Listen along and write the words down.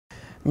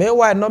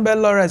Meanwhile, Nobel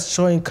laureate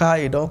Soyinka,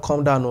 he don't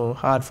come down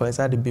hard for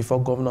inside the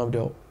before governor of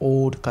the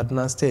old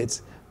Kaduna State,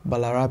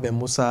 Balarabe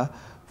Musa,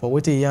 for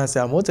wetin he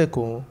say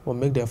Amotekun will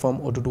make them form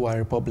Oduduwa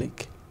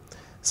Republic.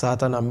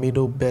 Southern and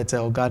middle belt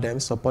oga dem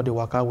support the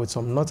waka with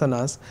some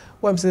northerners,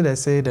 who say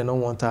they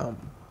don't want them.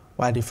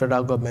 While the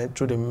federal government,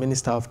 through the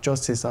Minister of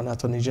Justice and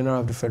Attorney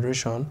General of the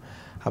Federation,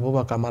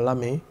 Abubakar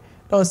Malami,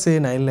 don't say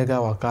na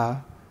illegal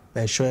waka.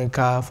 But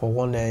Soyinka for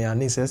one year,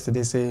 and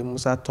yesterday say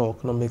Musa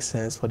talk no make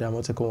sense for the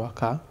Amotekun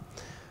waka.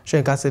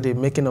 Soyinka said the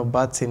making of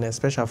bad thing,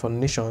 especially for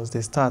nations,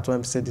 they start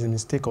when say the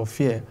mistake of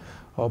fear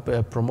of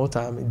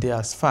promoter they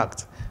as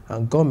fact.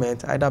 And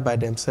government, either by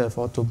themselves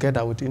or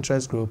together with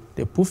interest group,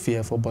 they put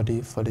fear for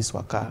body for this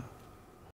waka.